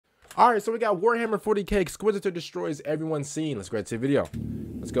All right, so we got Warhammer 40K. Inquisitor destroys everyone's scene. Let's get to the video.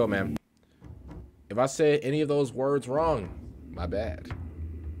 Let's go, man. If I say any of those words wrong, my bad.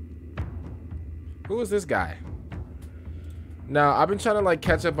 Who is this guy? Now, I've been trying to like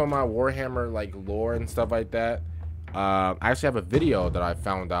catch up on my Warhammer like lore and stuff like that. I actually have a video that I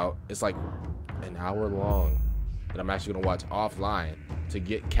found out. It's like an hour long that I'm actually gonna watch offline to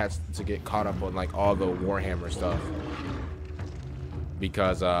get caught up on like all the Warhammer stuff.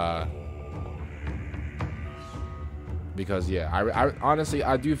 Because yeah, I honestly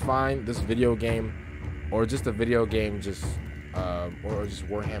I do find this video game, or just a video game, just or just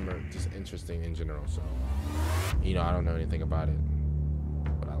Warhammer, just interesting in general. So, you know, I don't know anything about it,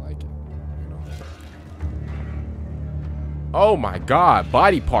 but I like it. You know. Oh my God,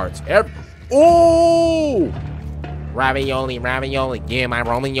 body parts. Oh, ravioli, ravioli. Yeah, my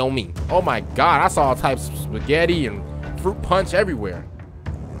ravioli. Oh my God, I saw all types of spaghetti and fruit punch everywhere.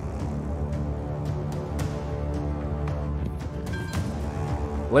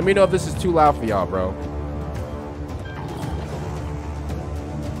 Let me know if this is too loud for y'all, bro.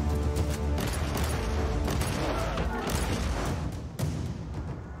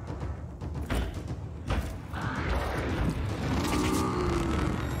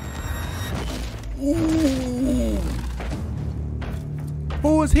 Ooh.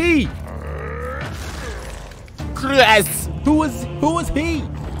 Who is he? Chris. Who is he?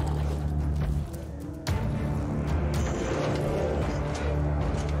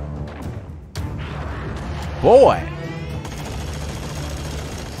 Boy,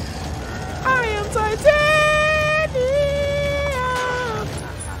 I am titanium.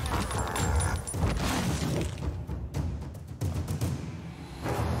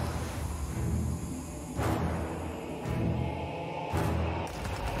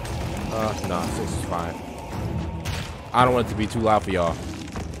 Nah, 6 is fine. I don't want it to be too loud for y'all.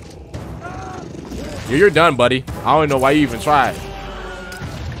 You're done, buddy. I don't know why you even tried.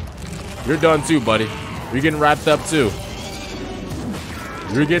 You're done too, buddy. You're getting wrapped up too.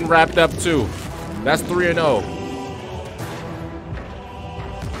 You're getting wrapped up too. That's 3-0.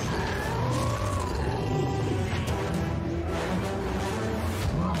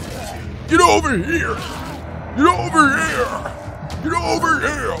 Get over here! Get over here! Get over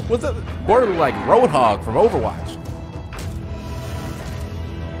here! What's that? Boy, like Roadhog from Overwatch.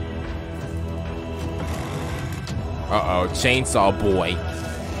 Uh-oh, Chainsaw Boy.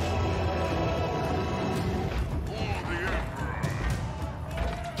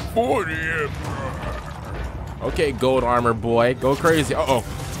 Okay, gold armor boy, go crazy. Uh-oh,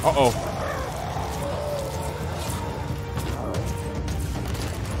 uh-oh.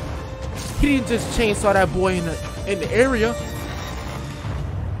 He didn't just chainsaw that boy in the area.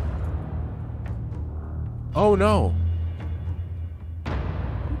 Oh no.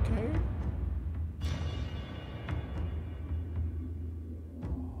 Okay.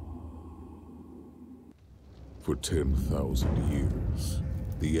 For 10,000 years,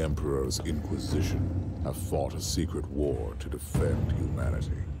 the Emperor's Inquisition have fought a secret war to defend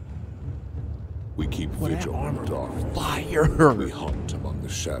humanity. We keep vigil in the darkness. Fire! We hunt among the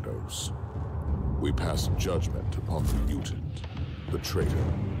shadows. We pass judgment upon the mutant, the traitor,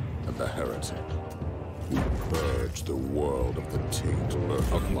 and the heretic. We purge the world of the taint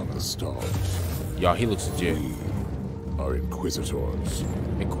lurking among the stars. Y'all, he looks legit. We are Inquisitors.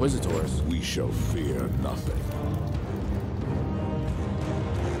 Inquisitors? We shall fear nothing.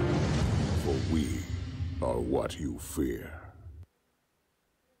 For we are what you fear.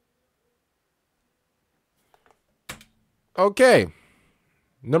 Okay.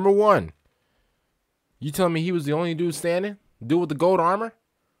 Number one. You telling me he was the only dude standing? Dude with the gold armor?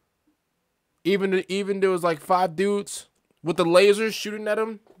 Even there was like 5 dudes with the lasers shooting at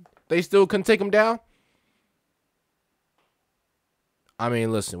him, they still couldn't take him down? I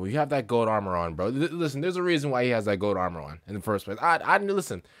mean, listen, when you have that gold armor on, bro. Listen, there's a reason why he has that gold armor on in the first place.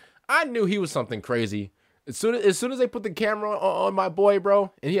 I knew he was something crazy. As soon as they put the camera on my boy,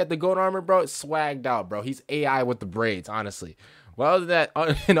 bro, and he had the gold armor, bro, it swagged out, bro. He's AI with the braids, honestly. Well, other than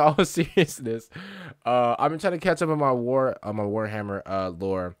that, in all seriousness, I've been trying to catch up on my Warhammer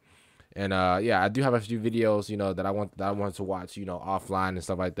lore. And yeah, I do have a few videos, you know, that I want to watch, you know, offline and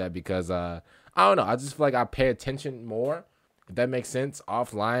stuff like that, because I don't know, I just feel like I pay attention more, if that makes sense,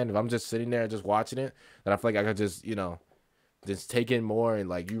 offline. If I'm just sitting there just watching it, that I feel like I could just, you know, just take in more and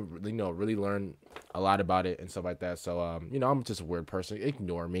like you know, really learn a lot about it and stuff like that. So you know, I'm just a weird person.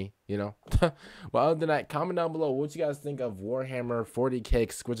 Ignore me, you know. Well, other than that, comment down below what you guys think of Warhammer 40K.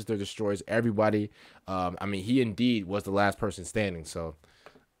 Inquisitor destroys everybody. I mean, he indeed was the last person standing, so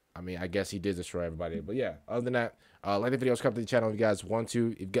I mean, I guess he did destroy everybody. But yeah, other than that, Like the video, subscribe to the channel if you guys want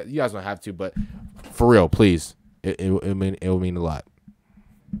to. If you guys don't have to, but for real, please. It will mean a lot.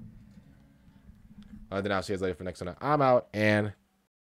 Then I'll see you guys later for the next one. I'm out, and